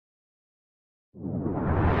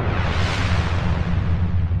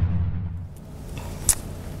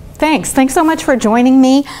Thanks so much for joining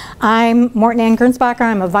me. I'm Morton Ann Gernsbacher.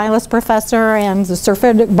 I'm a Vilas professor and the Sir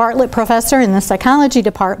Frederick Bartlett professor in the psychology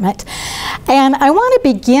department. And I want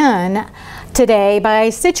to begin today by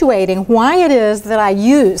situating why it is that I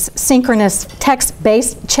use synchronous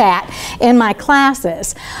text-based chat in my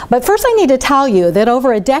classes. But first I need to tell you that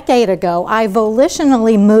over a decade ago, I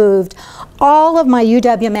volitionally moved all of my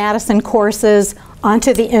UW-Madison courses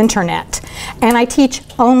onto the internet. And I teach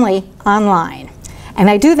only online. And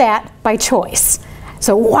I do that by choice.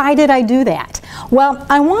 So why did I do that? Well,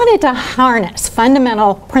 I wanted to harness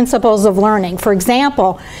fundamental principles of learning. For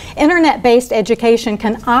example, internet-based education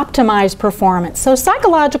can optimize performance. So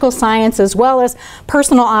psychological science, as well as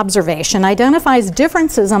personal observation, identifies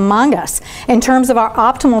differences among us in terms of our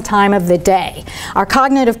optimal time of the day. Our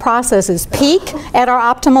cognitive processes peak at our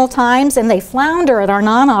optimal times, and they flounder at our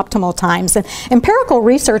non-optimal times. And empirical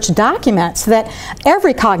research documents that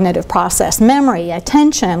every cognitive process, memory,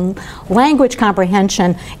 attention, language comprehension,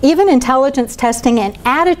 even intelligence testing and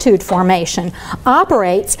attitude formation,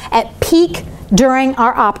 operates at peak during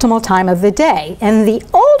our optimal time of the day. And the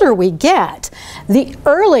older we get, the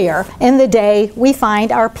earlier in the day we find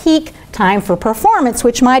our peak time for performance,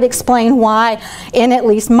 which might explain why, in at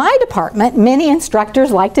least my department, many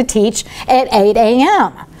instructors like to teach at 8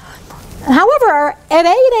 a.m. However, at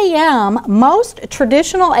 8 a.m., most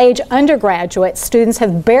traditional age undergraduate students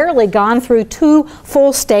have barely gone through 2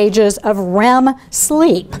 full stages of REM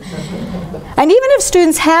sleep. And even if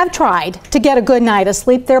students have tried to get a good night of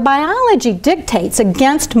sleep, their biology dictates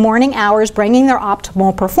against morning hours bringing their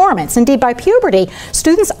optimal performance. Indeed, by puberty,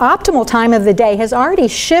 students' optimal time of the day has already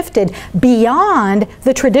shifted beyond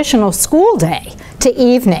the traditional school day to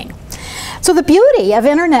evening. So the beauty of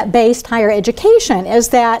internet-based higher education is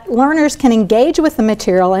that learners can engage with the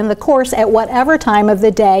material in the course at whatever time of the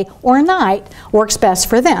day or night works best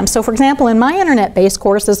for them. So for example, in my internet-based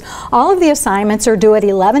courses, all of the assignments are due at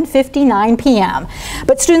 11:59 p.m.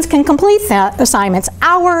 But students can complete the assignments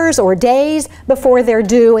hours or days before they're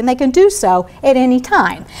due, and they can do so at any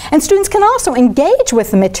time. And students can also engage with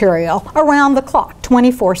the material around the clock,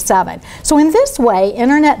 24/7. So in this way,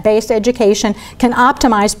 internet-based education can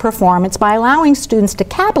optimize performance by allowing students to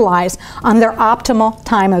capitalize on their optimal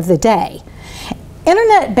time of the day.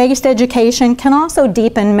 Internet-based education can also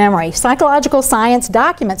deepen memory. Psychological science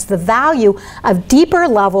documents the value of deeper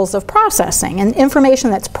levels of processing, and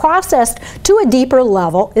information that's processed to a deeper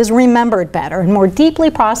level is remembered better, and more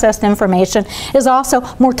deeply processed information is also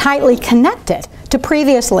more tightly connected to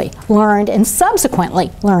previously learned and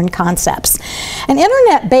subsequently learned concepts. And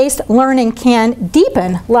internet-based learning can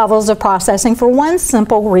deepen levels of processing for one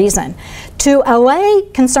simple reason: to allay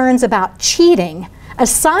concerns about cheating.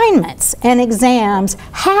 Assignments and exams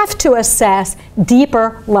have to assess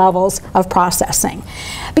deeper levels of processing.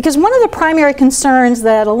 Because one of the primary concerns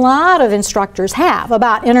that a lot of instructors have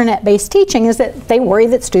about internet-based teaching is that they worry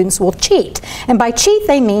that students will cheat. And by cheat,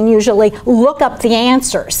 they mean usually look up the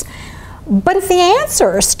answers. But if the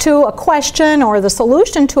answers to a question or the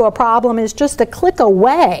solution to a problem is just a click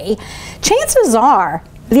away, chances are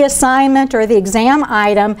the assignment or the exam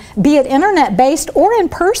item, be it internet-based or in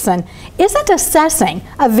person, isn't assessing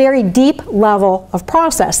a very deep level of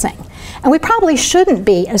processing. And we probably shouldn't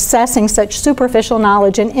be assessing such superficial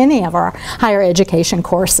knowledge in any of our higher education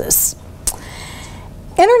courses.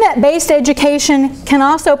 Internet-based education can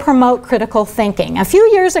also promote critical thinking. A few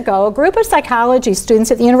years ago, a group of psychology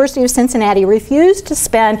students at the University of Cincinnati refused to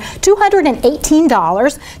spend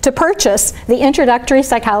 $218 to purchase the introductory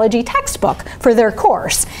psychology textbook for their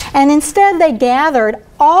course. And instead, they gathered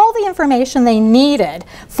all the information they needed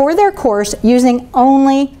for their course using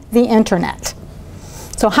only the internet.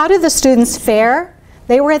 So how did the students fare?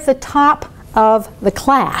 They were at the top of the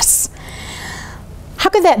class. How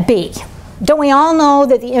could that be? Don't we all know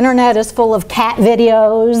that the internet is full of cat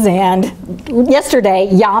videos and yesterday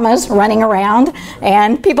llamas running around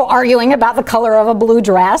and people arguing about the color of a blue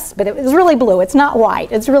dress, but it was really blue. It's not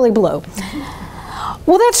white, it's really blue.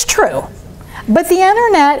 Well, that's true. But the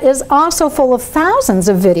internet is also full of thousands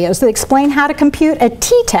of videos that explain how to compute a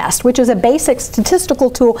t-test, which is a basic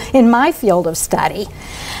statistical tool in my field of study.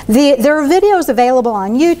 There are videos available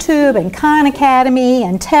on YouTube and Khan Academy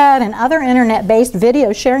and TED and other internet-based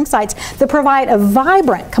video sharing sites that provide a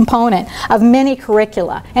vibrant component of many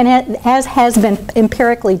curricula, and as has been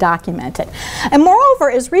empirically documented. And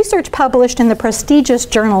moreover, as research published in the prestigious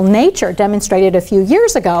journal Nature demonstrated a few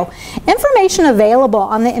years ago, information available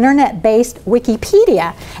on the internet-based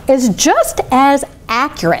Wikipedia is just as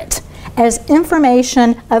accurate as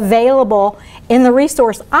information available in the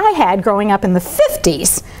resource I had growing up in the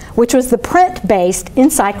 50s, which was the print-based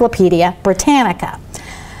Encyclopedia Britannica.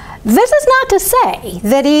 This is not to say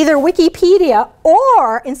that either Wikipedia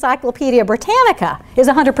or Encyclopedia Britannica is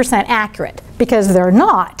 100% accurate, because they're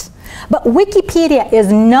not. But Wikipedia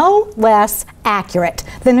is no less accurate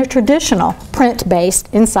than a traditional print-based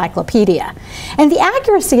encyclopedia. And the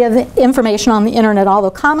accuracy of the information on the internet,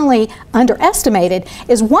 although commonly underestimated,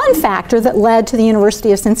 is one factor that led to the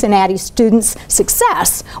University of Cincinnati students'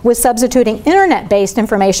 success with substituting internet-based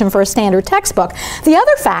information for a standard textbook. The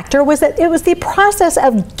other factor was that it was the process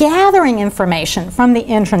of gathering information from the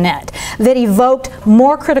internet that evoked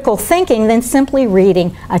more critical thinking than simply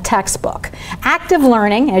reading a textbook. Active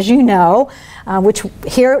learning, as you know, which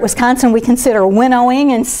here at Wisconsin we consider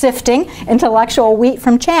winnowing and sifting intellectual wheat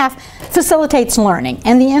from chaff, facilitates learning,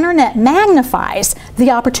 and the internet magnifies the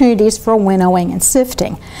opportunities for winnowing and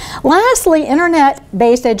sifting. Lastly,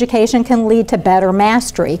 internet-based education can lead to better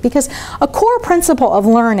mastery, because a core principle of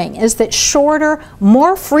learning is that shorter,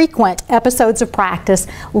 more frequent episodes of practice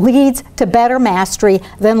leads to better mastery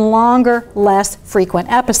than longer, less frequent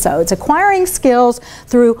episodes. Acquiring skills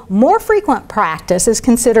through more frequent practice is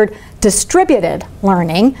considered distributed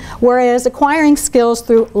learning, whereas acquiring skills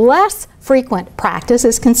through less frequent practice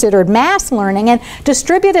is considered mass learning, and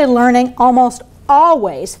distributed learning almost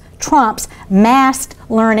always trumps massed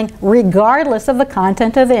learning regardless of the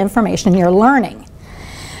content of the information you're learning.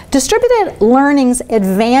 Distributed learning's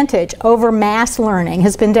advantage over mass learning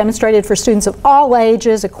has been demonstrated for students of all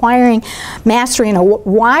ages, acquiring mastery in a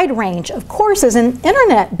wide range of courses, and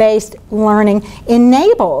internet-based learning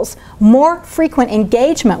enables more frequent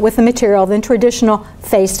engagement with the material than traditional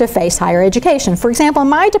face-to-face higher education. For example, in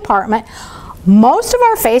my department, most of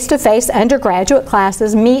our face-to-face undergraduate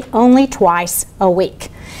classes meet only twice a week.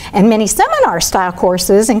 And many seminar-style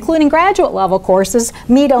courses, including graduate-level courses,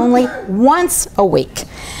 meet only once a week.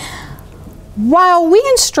 While we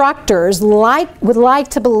instructors would like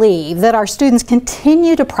to believe that our students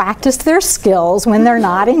continue to practice their skills when they're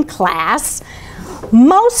not in class,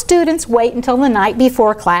 most students wait until the night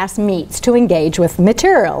before class meets to engage with the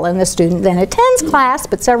material, and the student then attends class,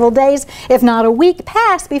 but several days, if not a week,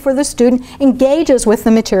 pass before the student engages with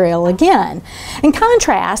the material again. In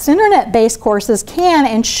contrast, internet-based courses can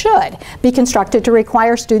and should be constructed to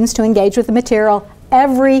require students to engage with the material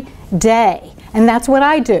every day. And that's what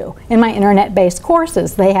I do in my internet-based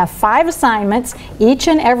courses. They have 5 assignments each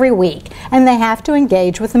and every week, and they have to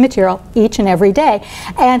engage with the material each and every day.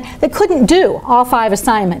 And they couldn't do all 5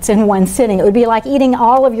 assignments in one sitting. It would be like eating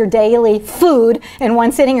all of your daily food in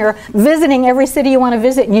one sitting, or visiting every city you want to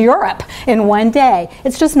visit in Europe in one day.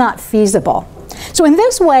 It's just not feasible. So in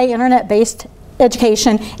this way, internet-based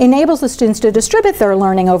education enables the students to distribute their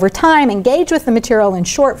learning over time, engage with the material in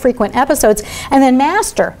short, frequent episodes, and then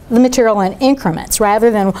master the material in increments rather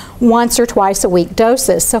than once or twice a week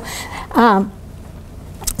doses. So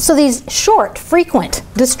these short, frequent,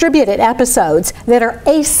 distributed episodes that are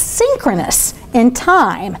asynchronous in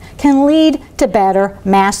time can lead to better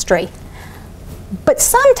mastery. But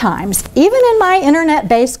sometimes, even in my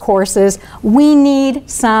internet-based courses, we need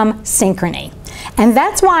some synchrony. And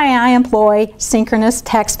that's why I employ synchronous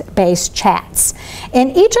text-based chats. In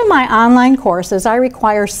each of my online courses, I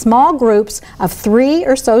require small groups of 3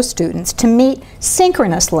 or so students to meet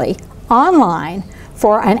synchronously online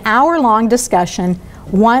for an hour-long discussion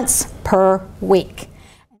once per week.